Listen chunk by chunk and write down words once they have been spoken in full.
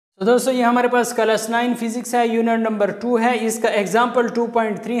तो दोस्तों ये हमारे पास क्लास 9 फिजिक्स है, यूनिट नंबर 2 है। इसका एग्जाम्पल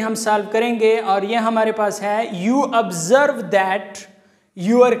 2.3 हम सॉल्व करेंगे और ये हमारे पास है you observe that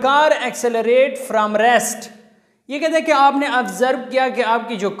your car accelerate from rest. ये कहते हैं कि आपने ऑब्जर्व किया कि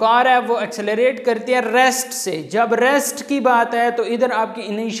आपकी जो कार है वो एक्सेलरेट करती है रेस्ट से। जब रेस्ट की बात है तो इधर आपकी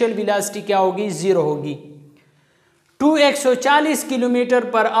इनिशियल वेलोसिटी क्या होगी, 0 होगी। 140 kilometre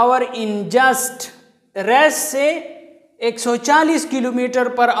per hour in just, rest से 140 किलोमीटर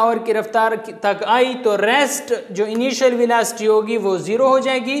पर आवर की रफ्तार तक आई तो रेस्ट जो इनिशियल वेलोसिटी होगी वो 0 हो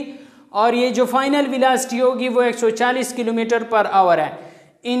जाएगी और ये जो फाइनल वेलोसिटी होगी वो 140 किलोमीटर पर आवर है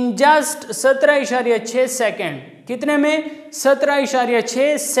इन जस्ट 17.6 सेकेंड। कितने में?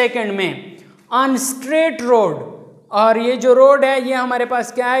 17.6 सेकेंड में ऑन स्ट्रेट रोड। और ये जो रोड है ये हमारे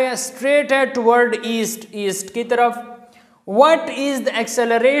पास क्या है, स्ट्रेट है टुवर्ड ईस्ट, ईस्ट की तरफ। What is the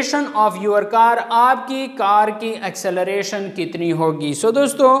acceleration of your car? आपकी कार की एक्सेलरेशन कितनी होगी? सो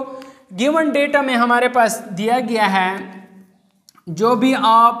दोस्तों गिवन डेटा में हमारे पास दिया गया है, जो भी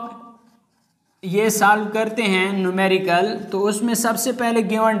आप ये सॉल्व करते हैं न्यूमेरिकल तो उसमें सबसे पहले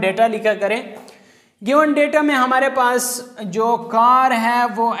गिवन डेटा लिखा करें। गिवन डेटा में हमारे पास जो कार है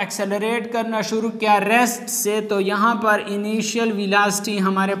वो एक्सेलरेट करना शुरू किया रेस्ट से, तो यहाँ पर इनिशियल वेलोसिटी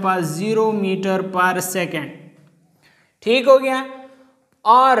हमारे पास 0 मीटर पर सेकेंड, ठीक हो गया।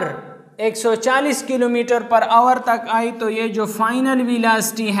 और 140 किलोमीटर पर आवर तक आई तो ये जो फाइनल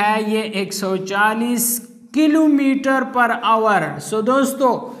वेलोसिटी है ये 140 किलोमीटर पर आवर। सो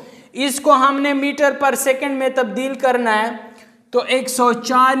दोस्तों इसको हमने मीटर पर सेकंड में तब्दील करना है तो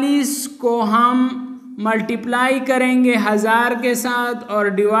 140 को हम मल्टीप्लाई करेंगे 1000 के साथ और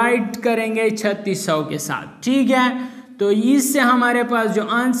डिवाइड करेंगे 3600 के साथ, ठीक है। तो इससे हमारे पास जो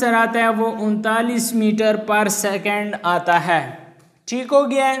आंसर आता है वो 39 मीटर पर सेकेंड आता है, ठीक हो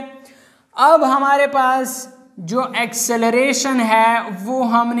गया है। अब हमारे पास जो एक्सेलरेशन है वो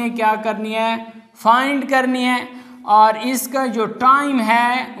हमने क्या करनी है, फाइंड करनी है और इसका जो टाइम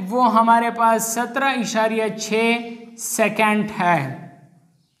है वो हमारे पास 17.6 सेकेंड है।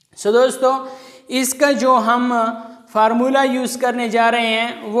 सो दोस्तों इसका जो हम फार्मूला यूज़ करने जा रहे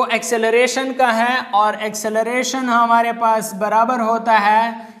हैं वो एक्सेलरेशन का है और एक्सेलरेशन हमारे पास बराबर होता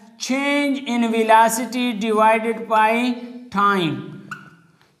है change in velocity divided by time.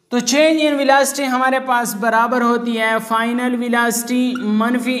 तो चेंज इन वेलोसिटी हमारे पास बराबर होती है फाइनल वेलोसिटी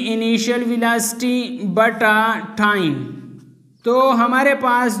मनफी इनिशियल वेलोसिटी बटा टाइम। तो हमारे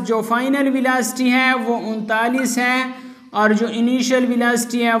पास जो फाइनल वेलोसिटी है वो 39 है और जो इनिशियल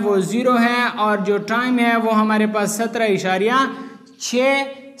वेलोसिटी है वो 0 है और जो टाइम है वो हमारे पास 17.6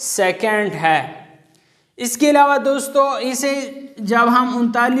 सेकेंड है। इसके अलावा दोस्तों इसे जब हम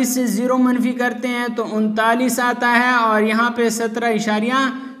 39 से 0 मनफी करते हैं तो 39 आता है और यहाँ पे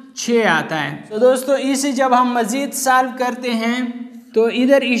 17.6 आता है। तो दोस्तों इसे जब हम मज़ीद सॉल्व करते हैं तो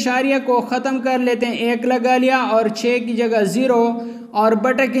इधर इशारिया को ख़त्म कर लेते हैं, 1 लगा लिया और 6 की जगह 0 और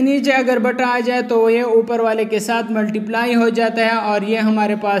बटा के नीचे अगर बटा आ जाए तो ये ऊपर वाले के साथ मल्टीप्लाई हो जाता है और ये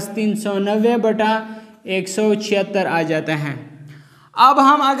हमारे पास 390 बटा 176 आ जाता है। अब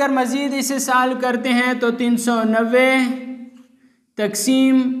हम अगर मज़ीद इसे सॉल्व करते हैं तो 390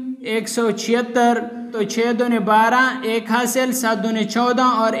 तकसीम 176 तो 6 दूने 12, 1 हासिल, 7 दूने 14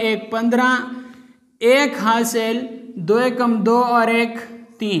 और 1 15, 1 हासिल, 2 एकम 2 और 1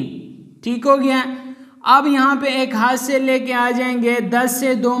 3, ठीक हो गया। अब यहाँ पे एक हाथ से लेके आ जाएंगे, 10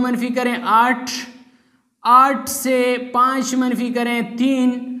 से 2 मनफी करें 8, 8 से 5 मनफी करें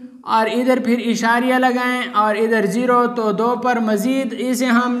 3 और इधर फिर इशारिया लगाएं और इधर 0 तो 2 पर मज़ीद इसे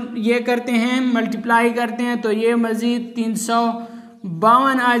हम ये करते हैं मल्टीप्लाई करते हैं तो ये मज़ीद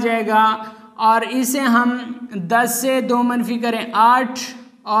 352 आ जाएगा और इसे हम 10 से 2 मनफी करें 8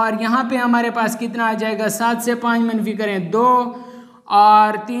 और यहाँ पे हमारे पास कितना आ जाएगा, 7 से 5 मनफी करें 2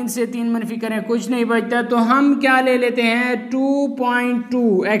 और 3 से 3 मनफी करें कुछ नहीं बचता तो हम क्या ले लेते हैं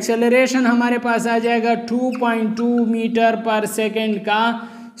 2.2। एक्सेलरेशन हमारे पास आ जाएगा 2.2 मीटर पर सेकेंड का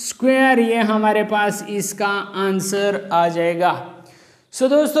स्क्वायर, ये हमारे पास इसका आंसर आ जाएगा। सो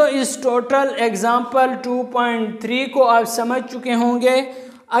दोस्तों इस टोटल एग्जाम्पल 2.3 को आप समझ चुके होंगे।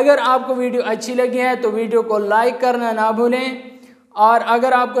 अगर आपको वीडियो अच्छी लगी है तो वीडियो को लाइक करना ना भूलें और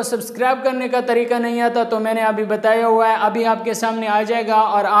अगर आपको सब्सक्राइब करने का तरीका नहीं आता तो मैंने अभी बताया हुआ है, अभी आपके सामने आ जाएगा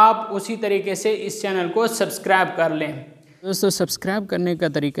और आप उसी तरीके से इस चैनल को सब्सक्राइब कर लें। दोस्तों सब्सक्राइब करने का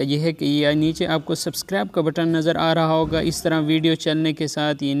तरीका यह है कि ये नीचे आपको सब्सक्राइब का बटन नज़र आ रहा होगा। इस तरह वीडियो चलने के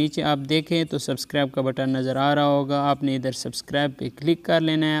साथ ये नीचे आप देखें तो सब्सक्राइब का बटन नज़र आ रहा होगा। आपने इधर सब्सक्राइब पे क्लिक कर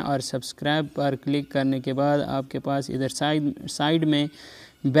लेना है और सब्सक्राइब पर क्लिक करने के बाद आपके पास इधर साइड में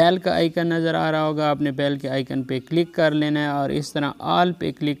बेल का आइकन नज़र आ रहा होगा, आपने बेल के आइकन पे क्लिक कर लेना है और इस तरह ऑल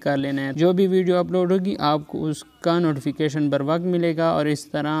पे क्लिक कर लेना है। जो भी वीडियो अपलोड होगी आपको उसका नोटिफिकेशन बर वक्त मिलेगा और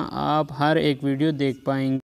इस तरह आप हर एक वीडियो देख पाएंगे।